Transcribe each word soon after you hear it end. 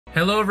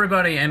Hello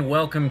everybody and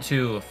welcome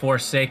to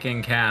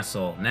Forsaken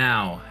Castle.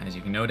 Now, as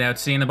you can no doubt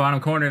see in the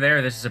bottom corner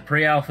there, this is a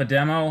pre-alpha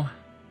demo.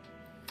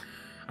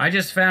 I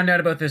just found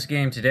out about this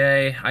game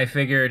today. I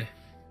figured,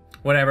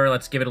 whatever,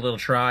 let's give it a little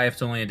try if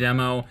it's only a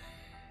demo.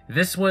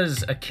 This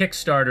was a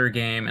Kickstarter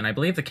game, and I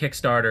believe the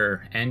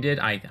Kickstarter ended.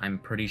 I'm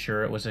pretty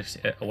sure it was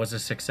a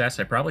success.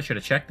 I probably should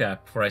have checked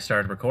that before I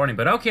started recording,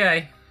 but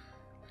okay.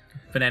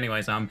 But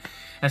anyways,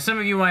 as some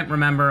of you might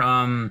remember,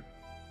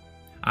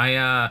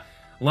 I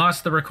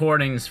lost the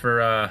recordings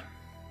for,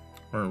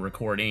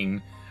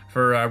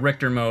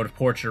 Richter mode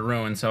Portrait of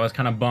Ruin, so I was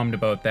kind of bummed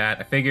about that.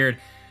 I figured,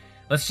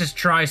 let's just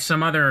try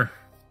some other,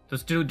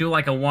 let's do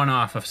like a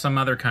one-off of some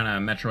other kind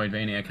of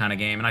metroidvania kind of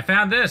game, and I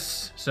found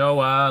this! So,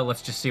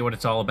 let's just see what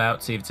it's all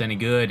about, see if it's any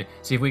good,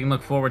 see if we can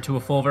look forward to a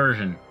full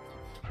version.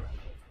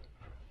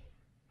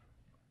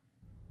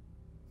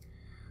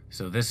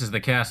 So this is the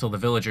castle the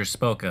villagers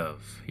spoke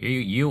of.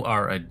 You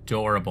are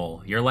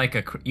adorable. You're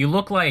like you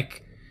look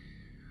like...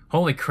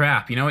 Holy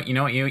crap! You know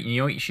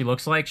what she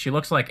looks like? She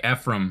looks like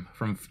Ephraim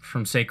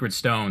from Sacred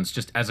Stones,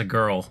 just as a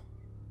girl.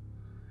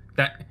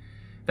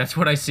 That's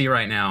what I see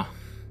right now.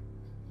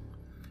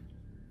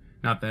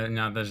 Not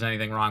that there's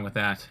anything wrong with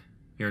that.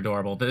 You're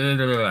adorable.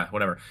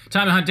 Whatever.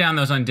 Time to hunt down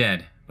those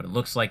undead. But it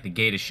looks like the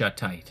gate is shut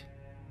tight.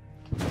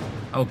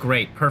 Oh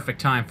great! Perfect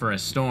time for a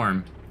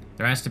storm.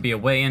 There has to be a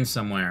way in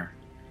somewhere.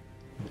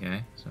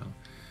 Okay, so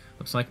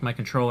looks like my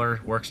controller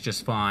works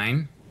just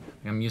fine.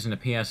 I'm using a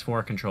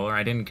PS4 controller.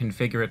 I didn't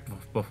configure it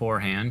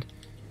beforehand.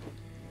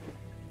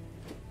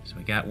 So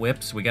we got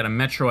whips. We got a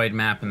Metroid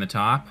map in the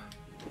top.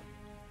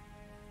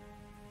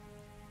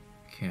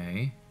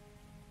 Okay.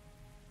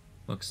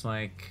 Looks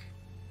like...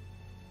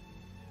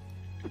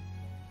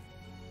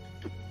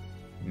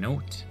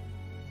 Note.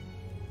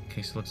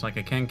 Okay, so looks like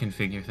I can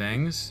configure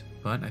things,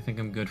 but I think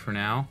I'm good for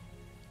now.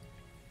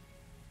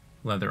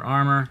 Leather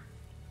armor.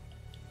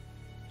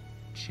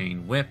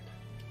 Chain whip.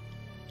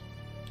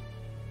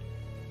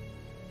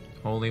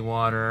 Holy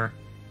water,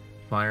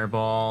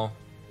 fireball,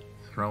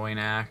 throwing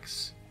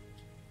axe.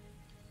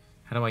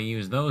 How do I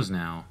use those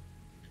now?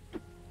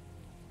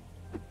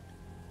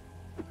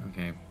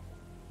 Okay.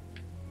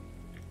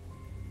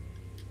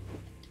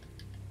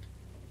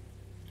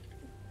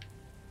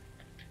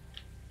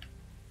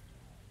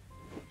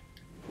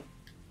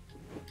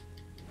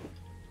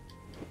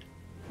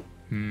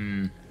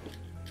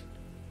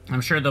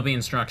 I'm sure there'll be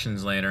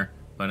instructions later,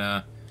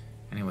 but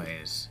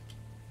anyways.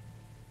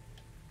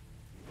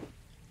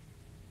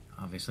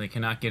 Obviously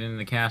cannot get into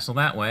the castle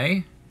that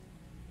way.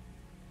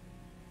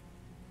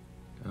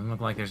 Doesn't look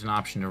like there's an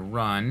option to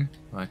run,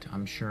 but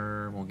I'm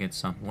sure we'll get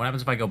something. What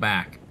happens if I go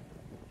back?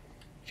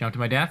 Jump to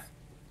my death?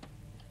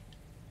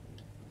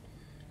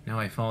 No,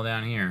 I fall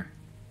down here.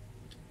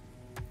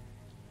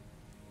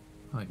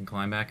 Oh, I can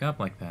climb back up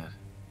like that.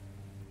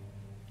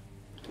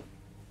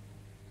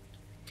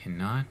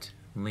 Cannot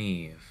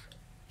leave.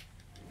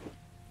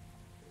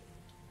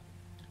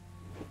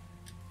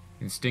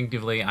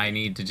 Instinctively, I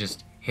need to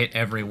just hit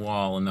every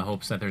wall in the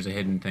hopes that there's a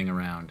hidden thing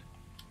around.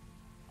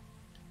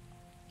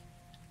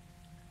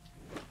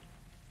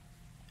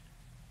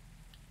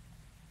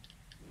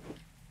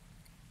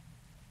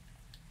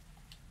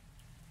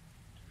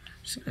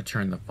 Just gonna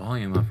turn the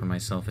volume up for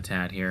myself a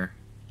tad here.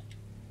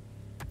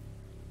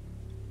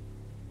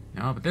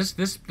 No, but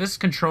this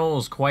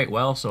controls quite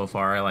well so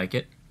far. I like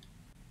it.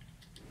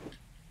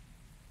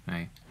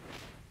 Hey.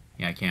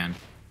 Yeah, I can.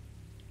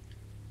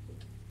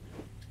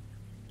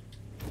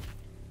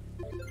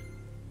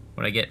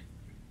 What'd I get?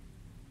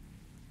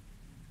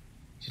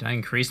 Did I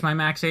increase my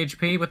max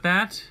HP with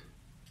that?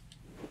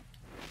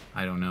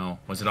 I don't know.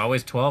 Was it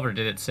always 12 or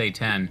did it say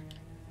 10?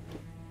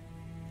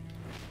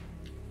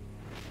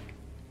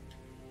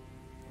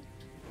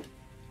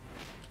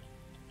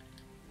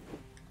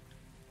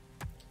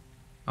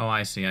 Oh,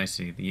 I see, I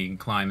see. You can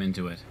climb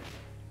into it.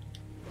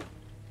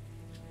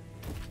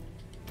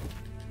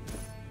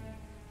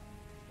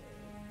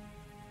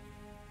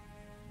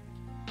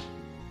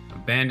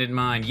 Abandoned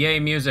mine. Yay,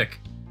 music!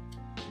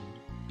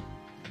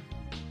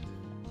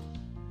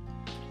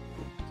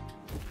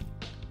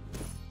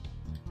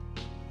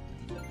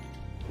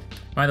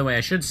 By the way,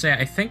 I should say,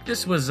 I think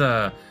this was,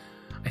 I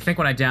think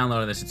when I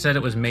downloaded this, it said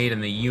it was made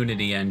in the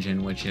Unity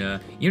engine, which,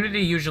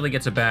 Unity usually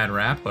gets a bad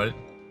rap, but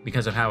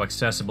because of how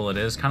accessible it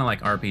is, kind of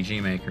like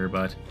RPG Maker,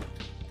 but...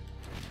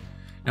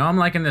 No, I'm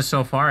liking this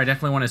so far. I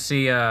definitely want to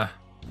see,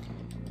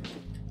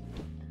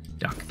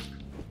 duck.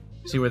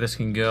 See where this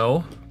can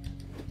go.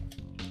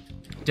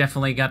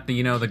 Definitely got the,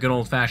 you know, the good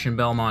old-fashioned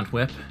Belmont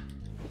whip.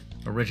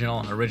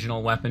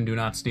 Original weapon, do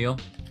not steal.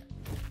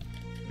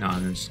 No,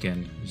 I'm just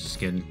kidding. I'm just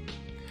kidding.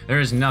 There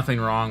is nothing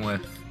wrong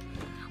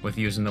with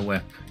using the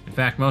whip. In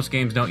fact, most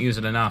games don't use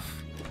it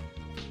enough.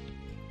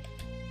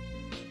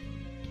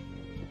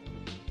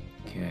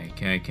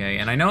 Okay.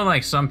 And I know,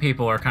 like, some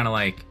people are kind of,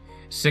 like,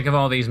 sick of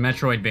all these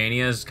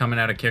Metroidvanias coming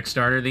out of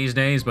Kickstarter these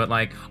days, but,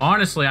 like,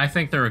 honestly, I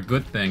think they're a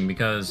good thing,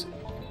 because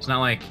it's not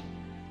like...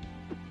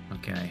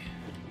 Okay.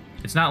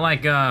 It's not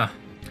like,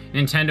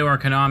 Nintendo or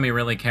Konami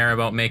really care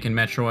about making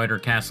Metroid or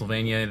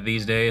Castlevania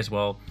these days.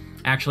 Well,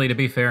 Actually, to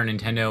be fair,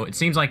 Nintendo... It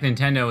seems like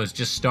Nintendo has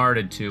just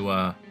started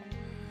to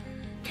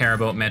care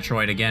about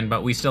Metroid again,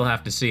 but we still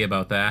have to see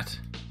about that.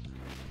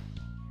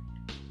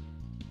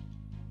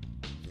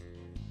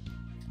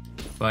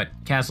 But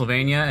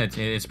Castlevania,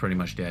 it's pretty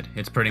much dead.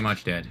 It's pretty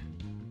much dead.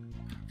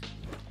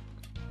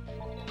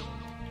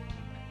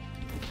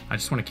 I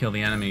just want to kill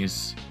the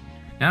enemies.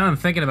 Now that I'm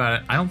thinking about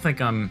it, I don't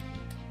think I'm...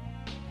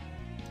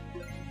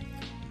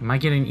 Am I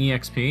getting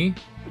EXP?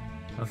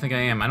 I don't think I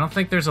am. I don't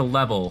think there's a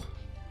level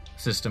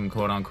system,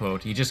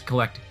 quote-unquote. You just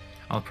collect...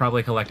 I'll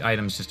probably collect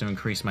items just to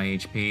increase my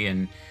HP,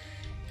 and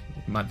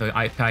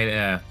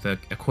the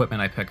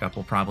equipment I pick up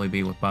will probably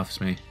be what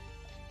buffs me.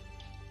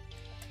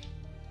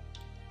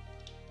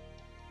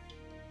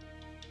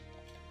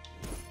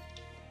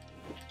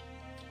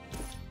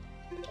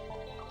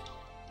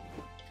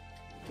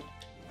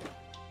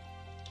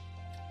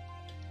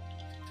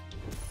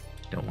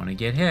 Don't want to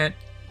get hit.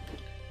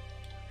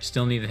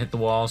 Still need to hit the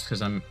walls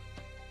because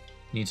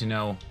need to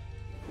know.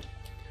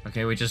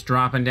 Okay, we're just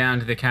dropping down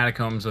to the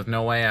catacombs with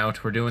no way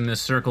out. We're doing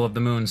this Circle of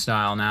the Moon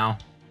style now.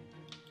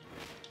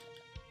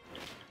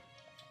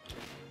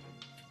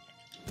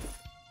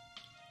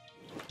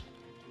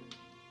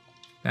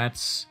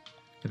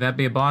 Could that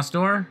be a boss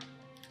door?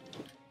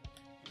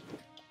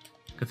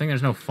 Good thing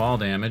there's no fall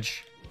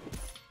damage.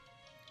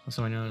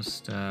 Also, I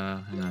noticed,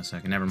 hang on a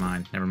second, never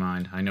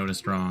mind. I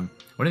noticed wrong.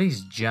 What are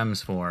these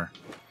gems for?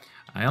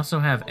 I also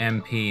have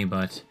MP,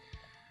 but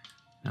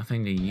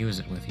nothing to use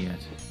it with yet.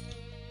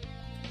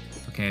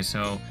 Okay,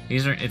 so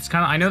these are, it's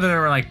kind of, I know that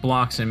there are like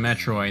blocks in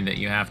Metroid that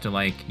you have to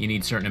like, you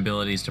need certain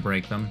abilities to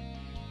break them.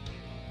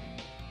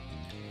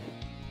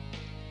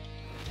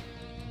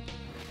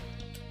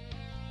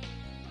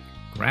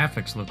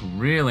 Graphics look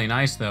really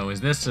nice though. Is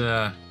this,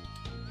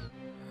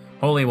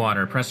 Holy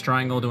Water. Press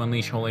triangle to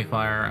unleash holy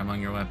fire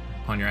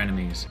upon your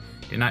enemies.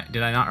 Did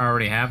I not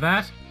already have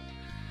that?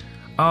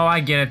 Oh, I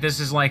get it. This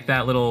is like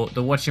that little,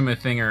 the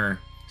whatchamathinger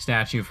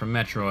statue from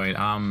Metroid.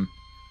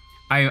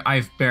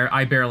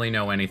 I barely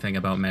know anything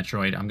about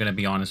Metroid. I'm gonna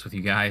be honest with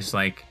you guys.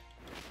 Like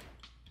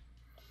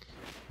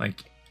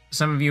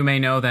some of you may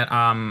know that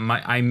how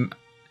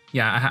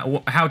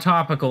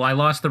topical. I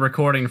lost the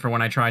recording for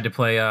when I tried to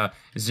play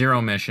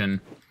Zero Mission.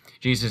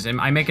 Jesus,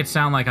 I make it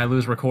sound like I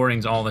lose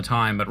recordings all the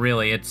time, but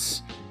really,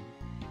 it's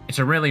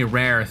a really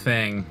rare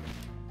thing.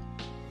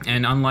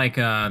 And unlike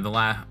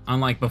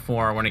unlike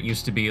before, when it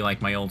used to be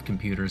like my old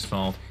computer's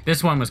fault,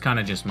 this one was kind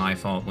of just my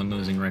fault when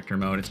losing Richter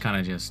mode. It's kind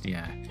of just,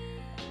 yeah.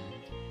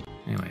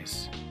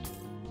 Anyways,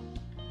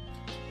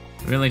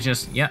 really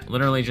just, yeah,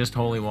 literally just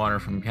holy water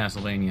from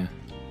Castlevania.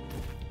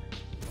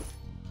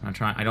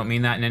 I don't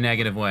mean that in a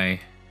negative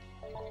way.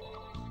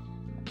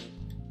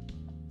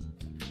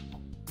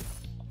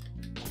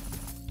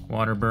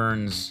 Water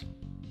burns.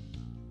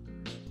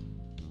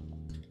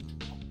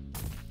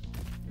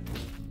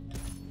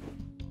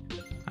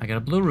 I got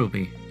a blue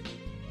rupee.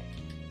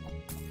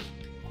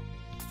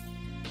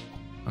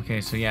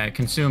 Okay, so yeah, it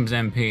consumes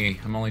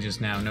MP. I'm only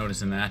just now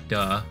noticing that.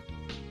 Duh.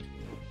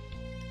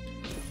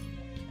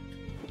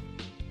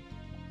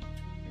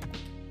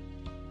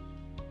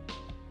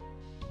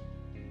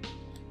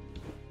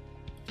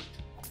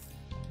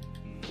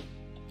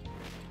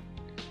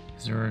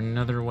 Is there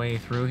another way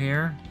through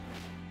here?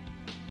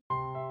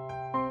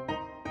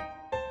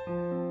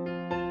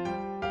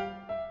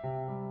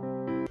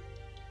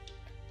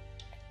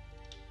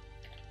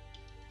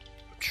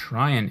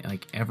 Trying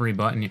like every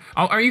button.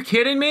 Oh, are you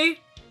kidding me?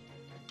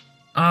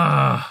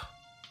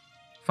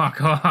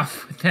 Fuck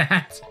off with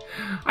that.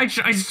 I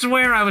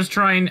swear I was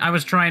trying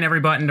every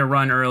button to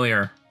run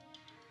earlier.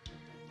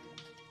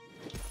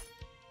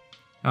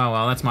 Oh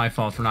well, that's my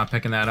fault for not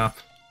picking that up.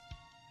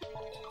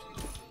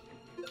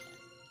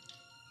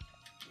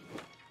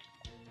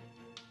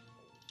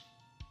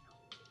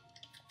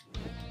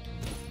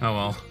 Oh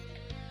well.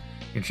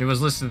 It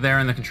was listed there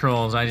in the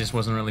controls. I just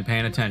wasn't really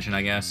paying attention,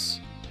 I guess.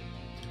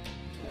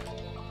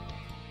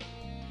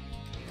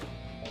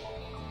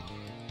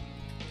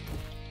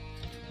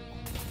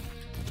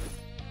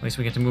 At least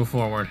we get to move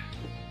forward.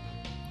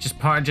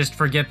 Just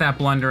forget that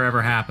blunder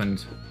ever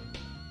happened.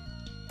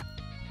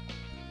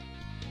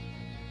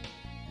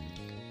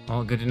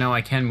 Well, good to know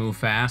I can move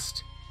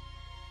fast.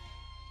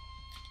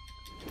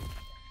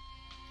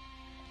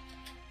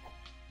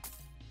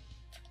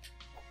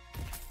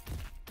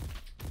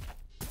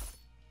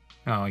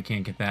 Oh, I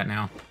can't get that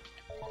now.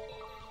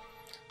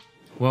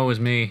 Woe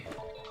is me.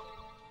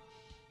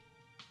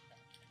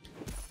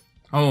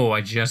 Oh,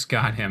 I just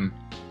got him.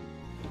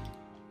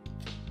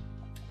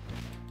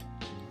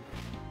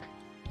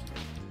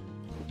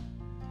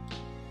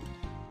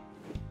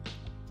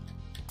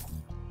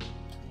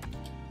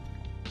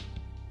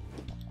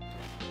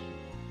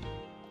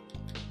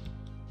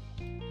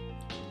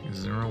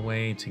 Is there a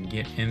way to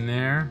get in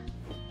there?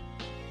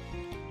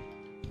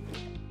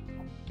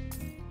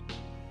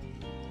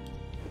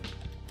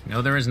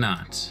 No, there is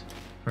not.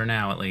 For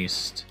now, at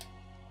least.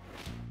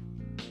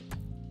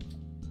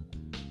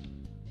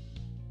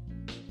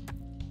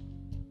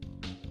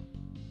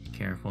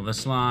 Careful, the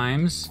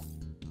slimes.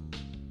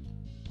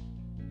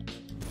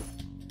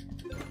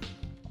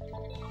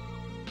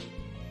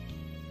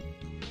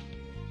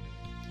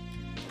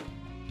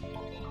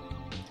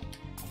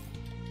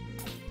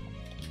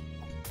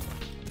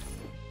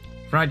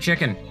 Fried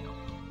chicken.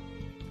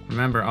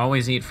 Remember,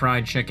 always eat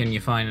fried chicken you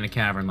find in a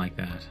cavern like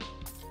that.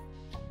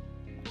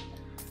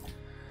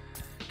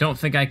 Don't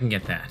think I can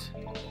get that.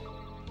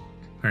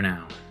 For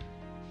now.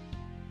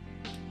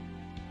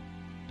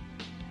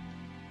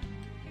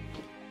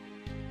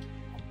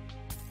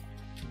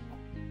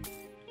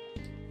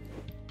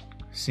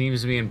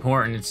 Seems to be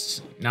important.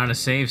 It's not a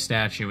save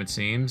statue, it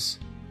seems.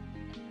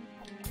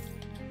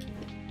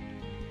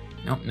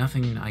 Nope,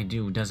 nothing I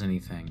do does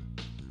anything.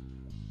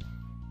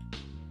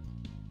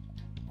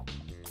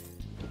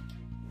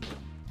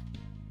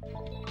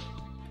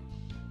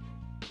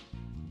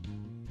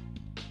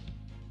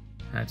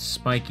 That's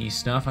spiky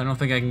stuff. I don't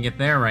think I can get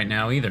there right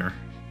now either.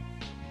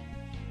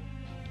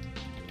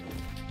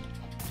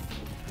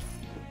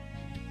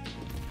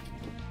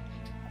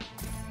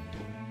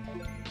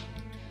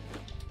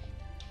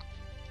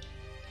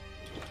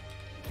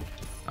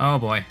 Oh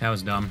boy, that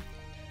was dumb.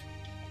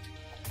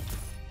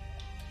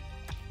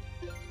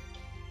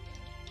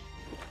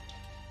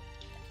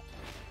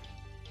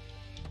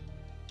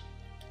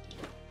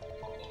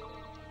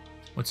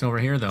 What's over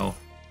here, though?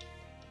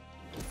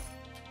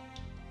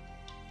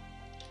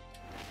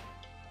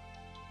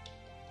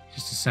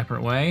 Just a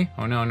separate way?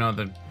 Oh no, no,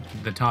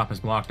 the top is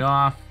blocked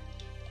off.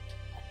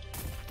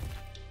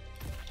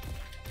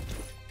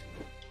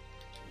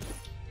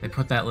 They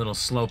put that little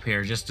slope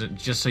here just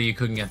so you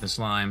couldn't get the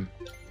slime.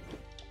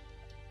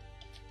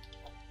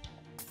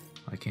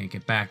 I can't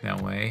get back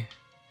that way.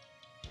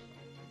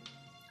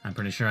 I'm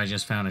pretty sure I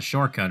just found a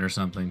shortcut or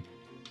something.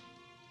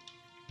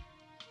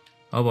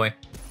 Oh boy.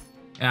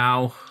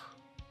 Ow.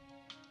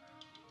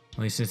 At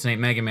least this ain't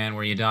Mega Man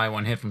where you die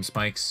one hit from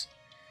spikes.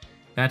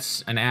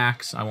 That's an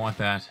axe. I want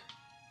that.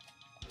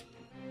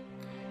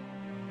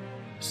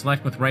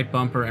 Select with right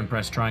bumper and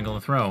press triangle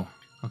to throw.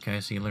 Okay,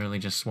 so you literally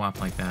just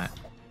swap like that.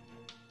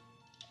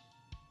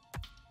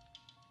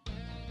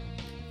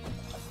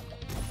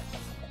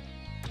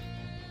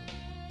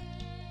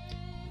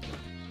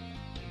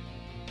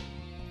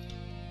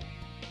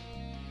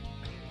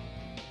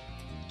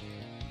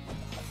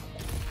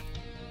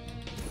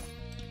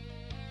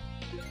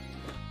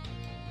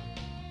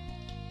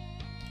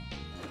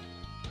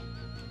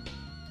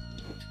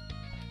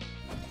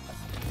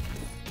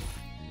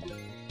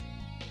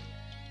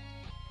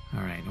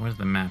 Alright, what does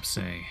the map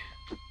say?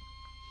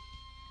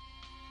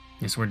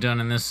 Guess we're done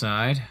on this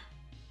side.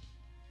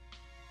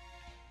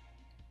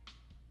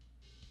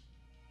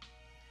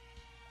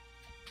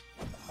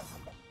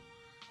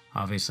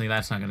 Obviously,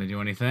 that's not going to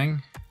do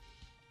anything.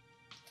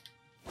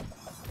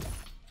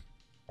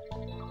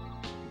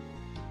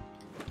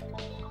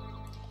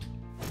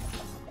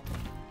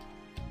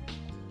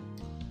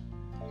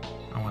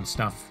 I want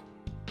stuff.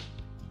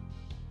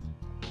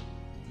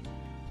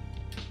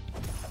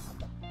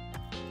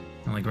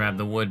 Only grab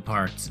the wood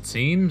parts, it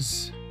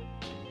seems.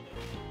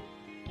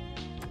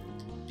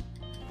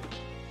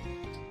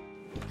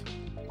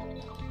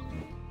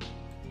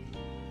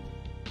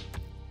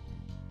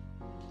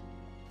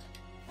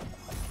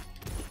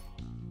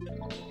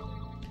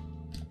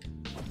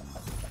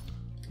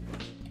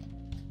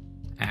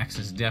 Axe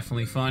is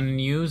definitely fun and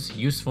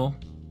useful.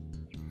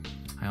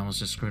 I almost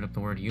just screwed up the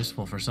word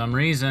useful for some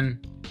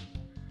reason.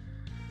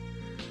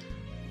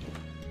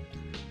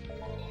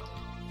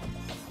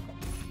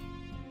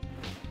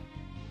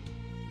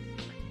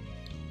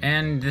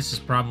 And this is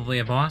probably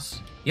a boss.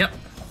 Yep.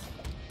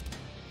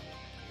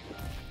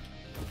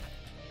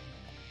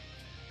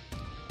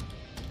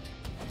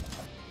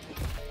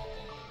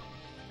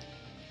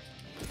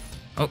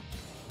 Oh,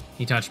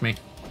 he touched me.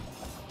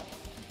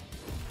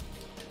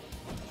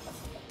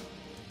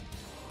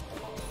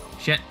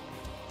 Shit.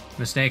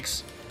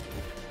 Mistakes.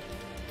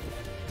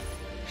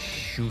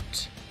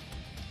 Shoot.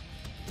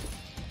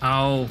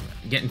 Oh,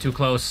 getting too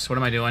close. What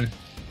am I doing?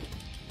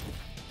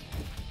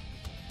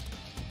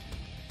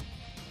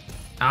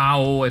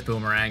 Ow, it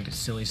boomeranged.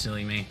 Silly,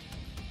 silly me.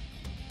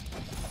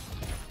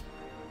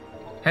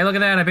 Hey, look at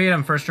that. I beat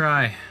him first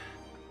try.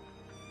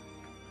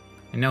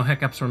 And no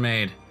hiccups were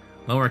made.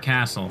 Lower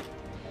castle.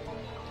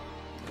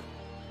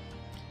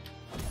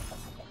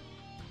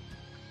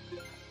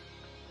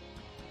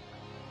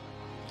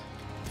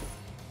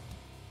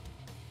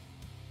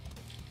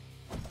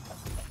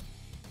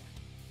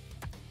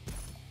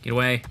 Get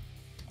away.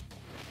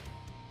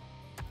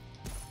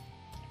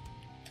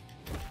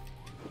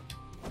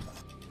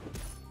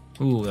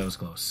 Ooh, that was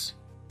close.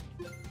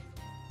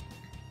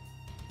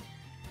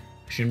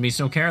 Shouldn't be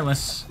so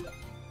careless.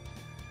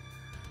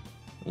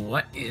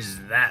 What is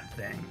that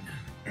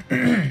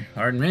thing?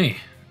 Pardon me.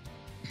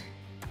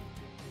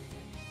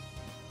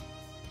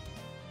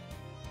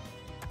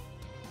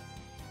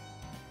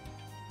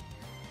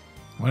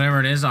 Whatever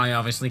it is, I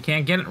obviously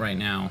can't get it right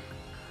now.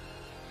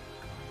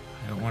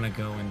 I don't want to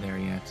go in there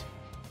yet.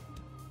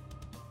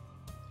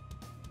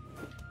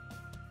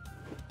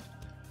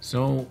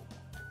 So,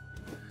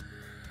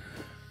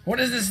 what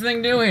does this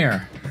thing do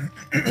here?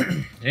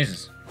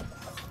 Jesus.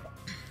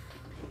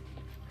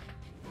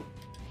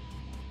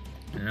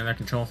 Another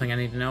control thing I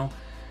need to know?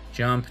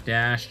 Jump,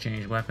 dash,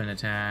 change weapon,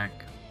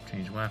 attack,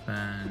 change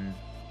weapon.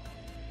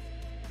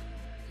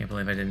 Can't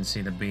believe I didn't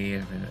see the B,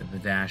 the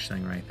dash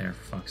thing right there,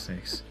 for fuck's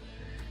sakes.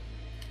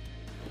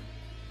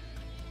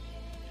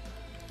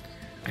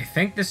 I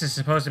think this is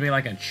supposed to be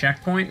like a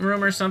checkpoint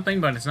room or something,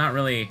 but it's not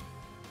really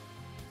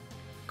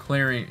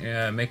clearing,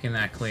 making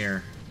that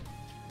clear.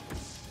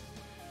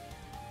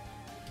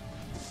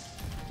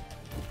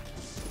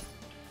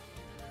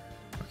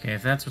 Okay,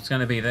 if that's what's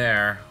gonna be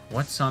there,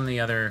 what's on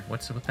the other,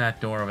 what's with that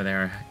door over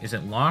there? Is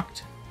it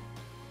locked?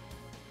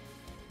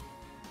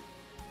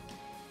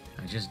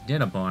 I just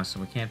did a boss,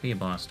 so it can't be a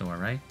boss door,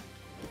 right?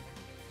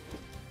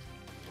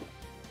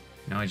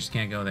 No, I just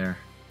can't go there.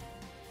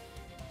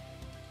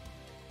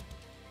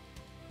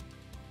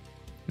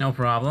 No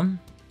problem.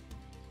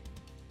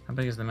 How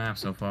big is the map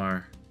so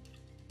far?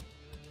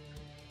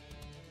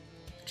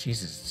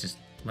 Jesus, just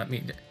let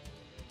me...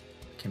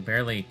 I can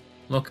barely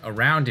look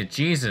around it.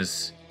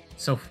 Jesus!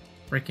 It's so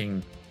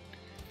freaking...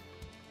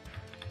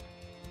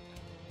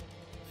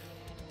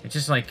 It's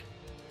just like...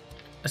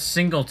 a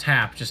single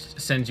tap just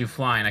sends you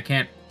flying. I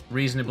can't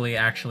reasonably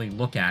actually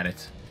look at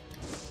it.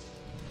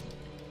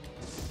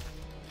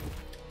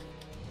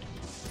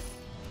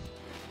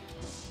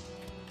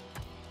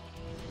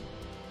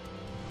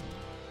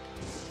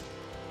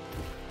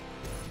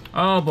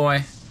 Oh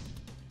boy.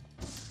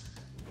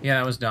 Yeah,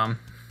 that was dumb.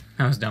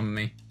 That was dumb of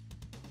me.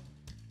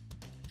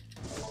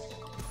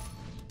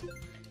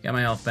 Got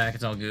my health back,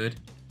 it's all good.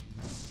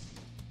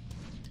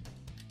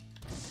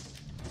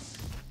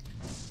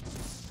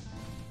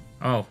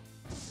 Oh.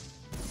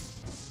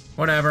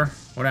 Whatever.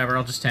 Whatever,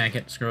 I'll just tank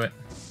it. Screw it.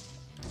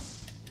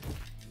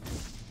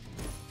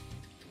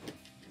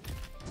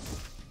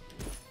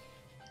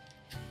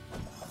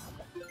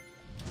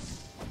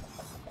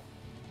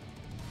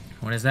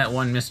 What is that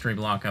one mystery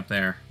block up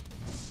there?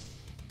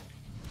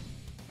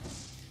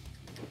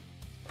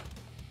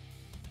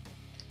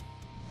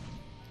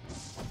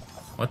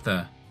 What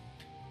the...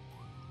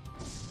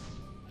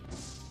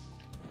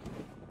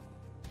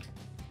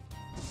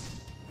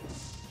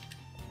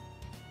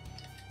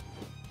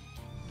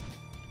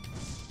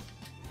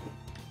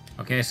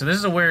 Okay, so this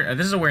is a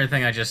weird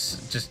thing I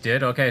just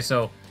did. Okay,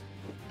 so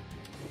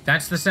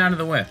that's the sound of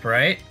the whip,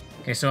 right?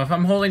 Okay, so if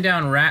I'm holding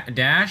down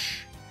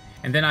dash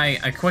and then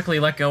I quickly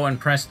let go and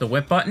press the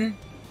whip button,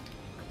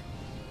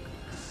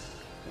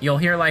 you'll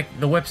hear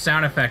like the whip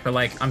sound effect, but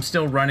like I'm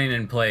still running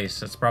in place.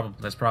 That's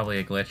probably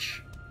a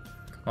glitch.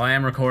 Well, I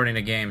am recording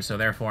a game, so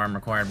therefore I'm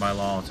required by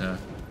law to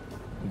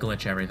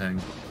glitch everything.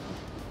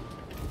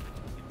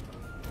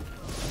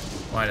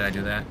 Why did I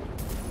do that?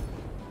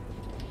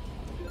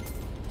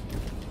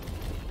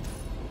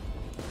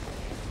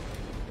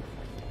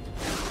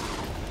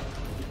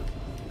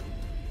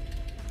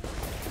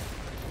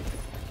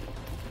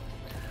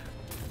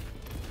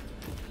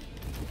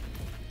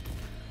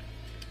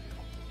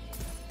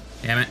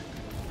 Damn it.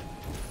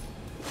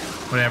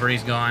 Whatever,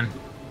 he's gone.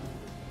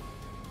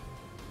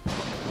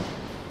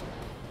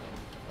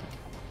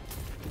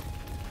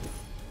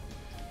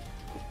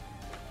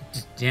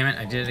 Damn it,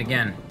 I did it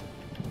again.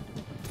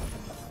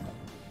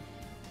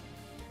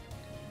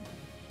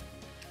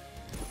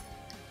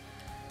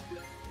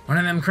 One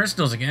of them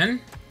crystals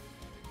again?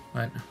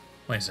 What?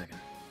 Wait a second.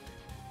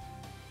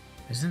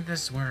 Isn't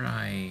this where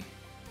I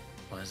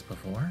was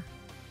before?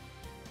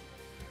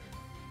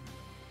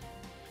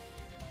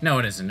 No,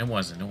 it isn't. It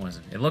wasn't. It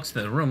wasn't. It looks,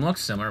 the room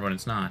looks similar, but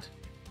it's not.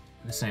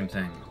 The same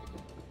thing.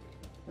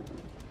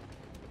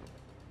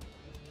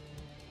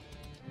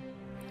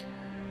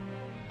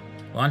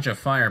 Launch a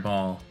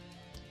fireball.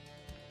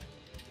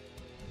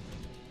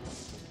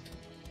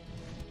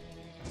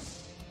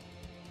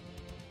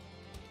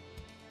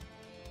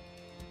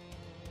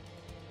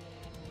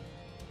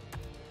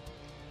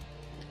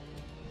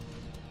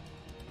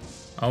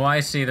 Oh, I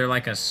see. They're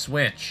like a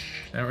switch.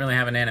 They don't really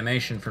have an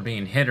animation for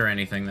being hit or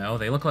anything, though.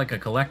 They look like a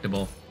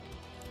collectible.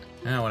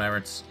 Oh, whatever.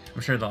 It's.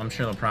 I'm sure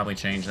they'll probably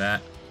change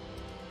that.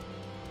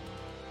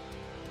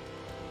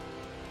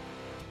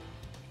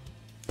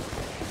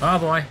 Oh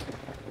boy.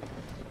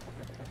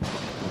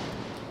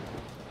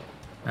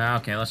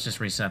 Okay, let's just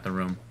reset the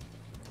room.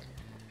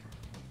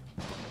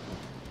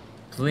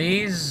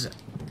 Please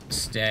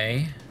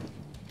stay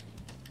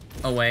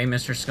away,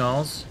 Mr.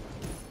 Skulls.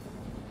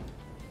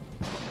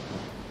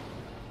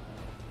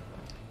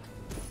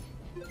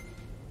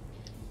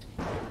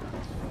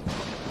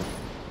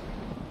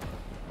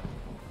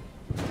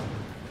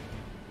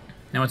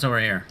 Now what's over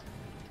here?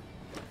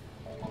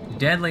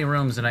 Deadly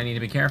rooms that I need to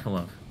be careful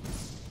of.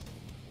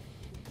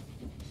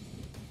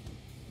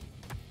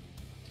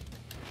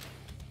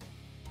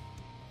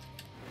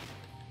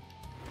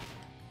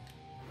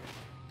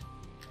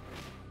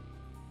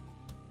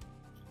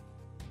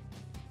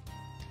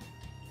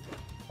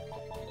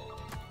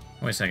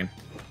 Wait a second.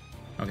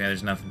 Okay,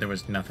 there's nothing. There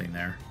was nothing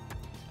there.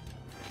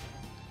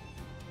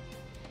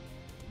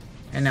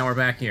 And now we're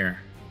back here.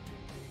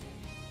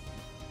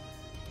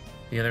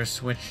 The other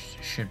switch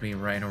should be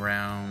right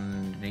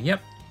around...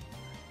 Yep.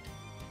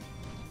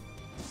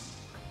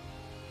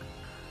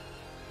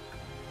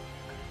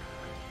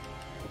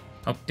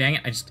 Oh, dang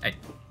it.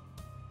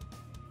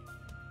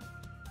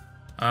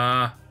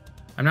 I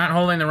I'm not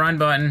holding the run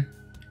button.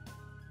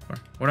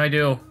 What'd I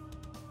do?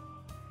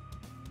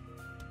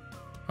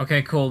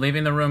 Okay, cool.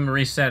 Leaving the room,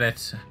 reset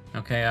it.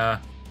 Okay,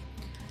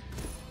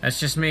 that's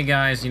just me,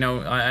 guys. You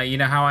know, you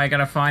know how I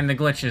gotta find the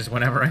glitches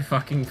whenever I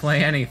fucking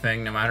play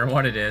anything, no matter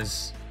what it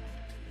is.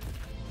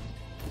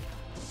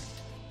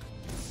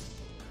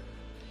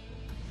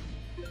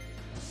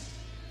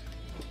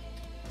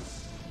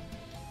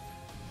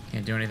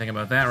 Can't do anything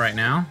about that right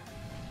now.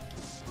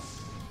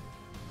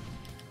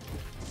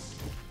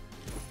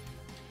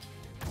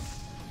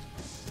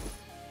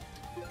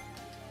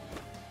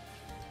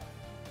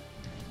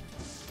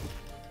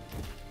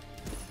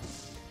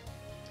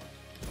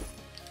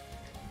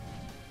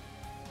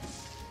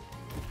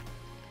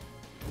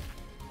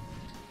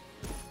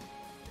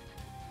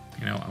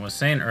 You know, I was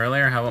saying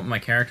earlier how my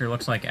character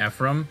looks like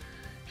Ephraim.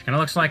 She kind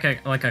of looks like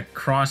a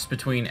cross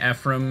between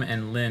Ephraim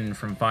and Lyn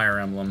from Fire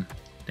Emblem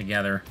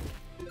together.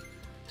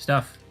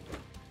 Stuff.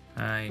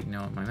 I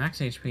know my max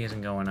HP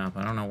isn't going up.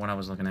 I don't know what I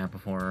was looking at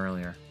before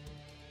earlier.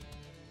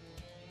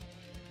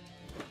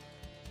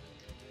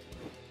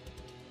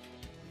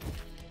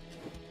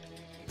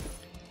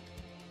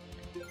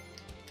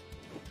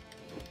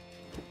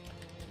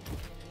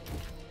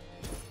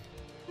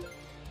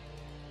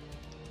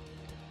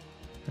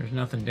 There's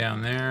nothing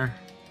down there.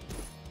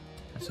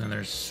 That's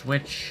another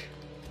switch.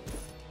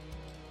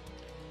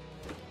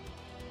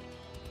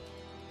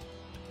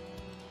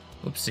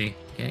 Oopsie.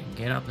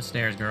 Get up the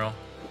stairs, girl.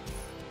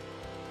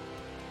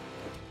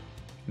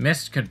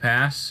 Mist could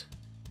pass.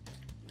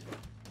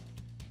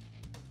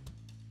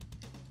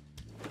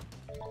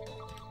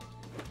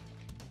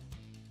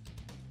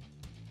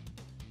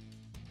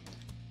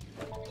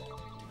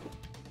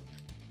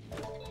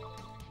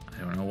 I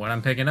don't know what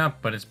I'm picking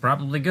up, but it's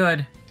probably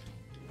good.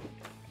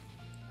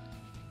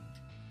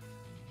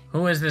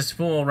 Who is this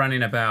fool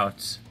running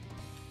about?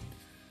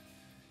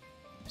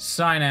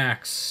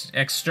 Synax.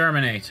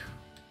 Exterminate.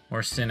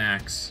 Or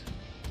Synax.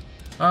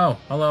 Oh,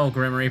 hello,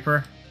 Grim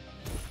Reaper.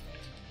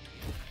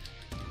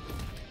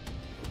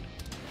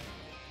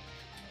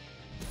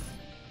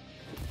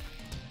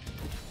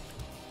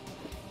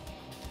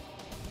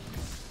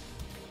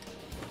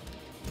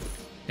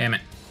 Damn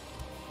it.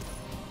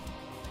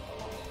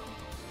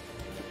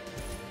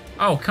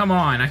 Oh, come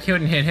on. I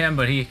couldn't hit him,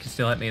 but he can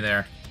still hit me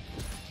there.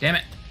 Damn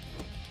it.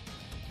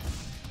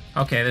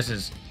 Okay, this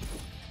is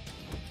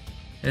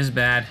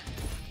bad.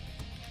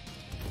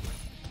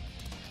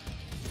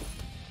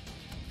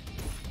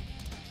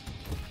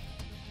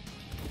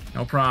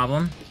 No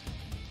problem.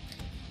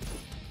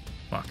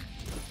 Fuck.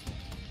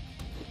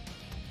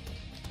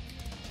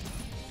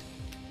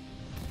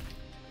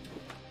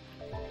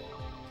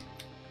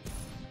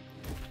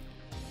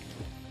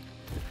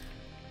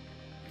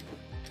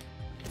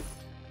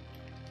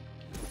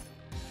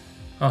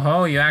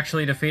 Oh, you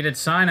actually defeated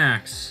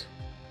Synax.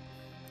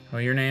 Oh,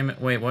 your name...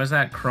 Wait, what is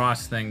that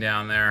cross thing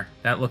down there?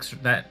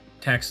 That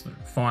text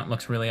font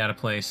looks really out of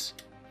place.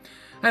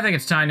 I think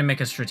it's time to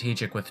make a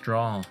strategic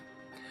withdrawal.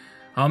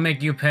 I'll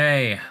make you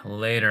pay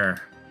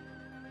later.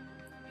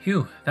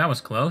 Phew, that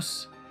was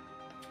close.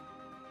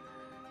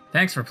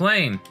 Thanks for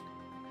playing.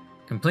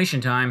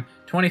 Completion time,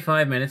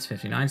 25 minutes,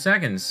 59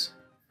 seconds.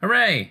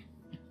 Hooray!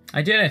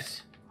 I did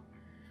it!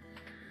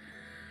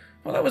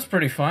 Well, that was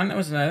pretty fun. That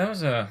was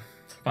a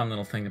fun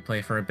little thing to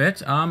play for a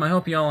bit. I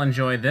hope you all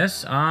enjoyed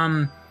this.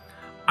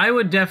 I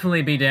would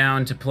definitely be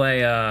down to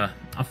play a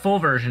full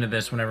version of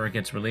this whenever it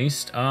gets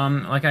released.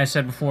 Like I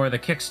said before, the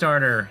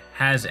Kickstarter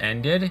has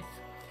ended,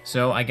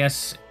 so I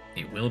guess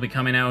it will be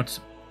coming out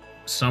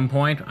some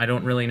point. I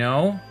don't really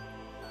know.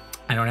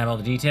 I don't have all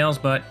the details,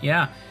 but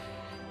yeah.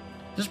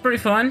 This is pretty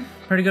fun.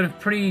 Pretty good.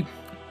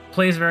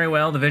 Plays very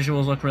well. The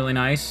visuals look really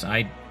nice.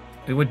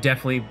 It would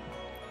definitely...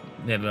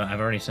 I've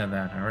already said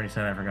that.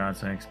 For God's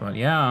sakes. But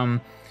yeah,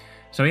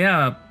 so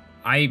yeah,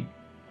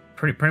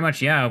 pretty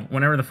much, yeah,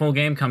 whenever the full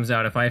game comes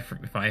out, if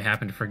I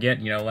happen to forget,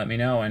 you know, let me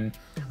know, and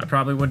I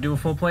probably would do a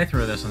full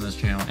playthrough of this on this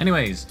channel.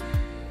 Anyways,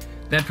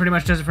 that pretty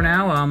much does it for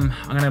now. I'm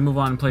gonna move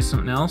on and play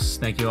something else.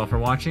 Thank you all for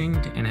watching,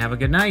 and have a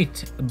good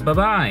night.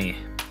 Bye-bye.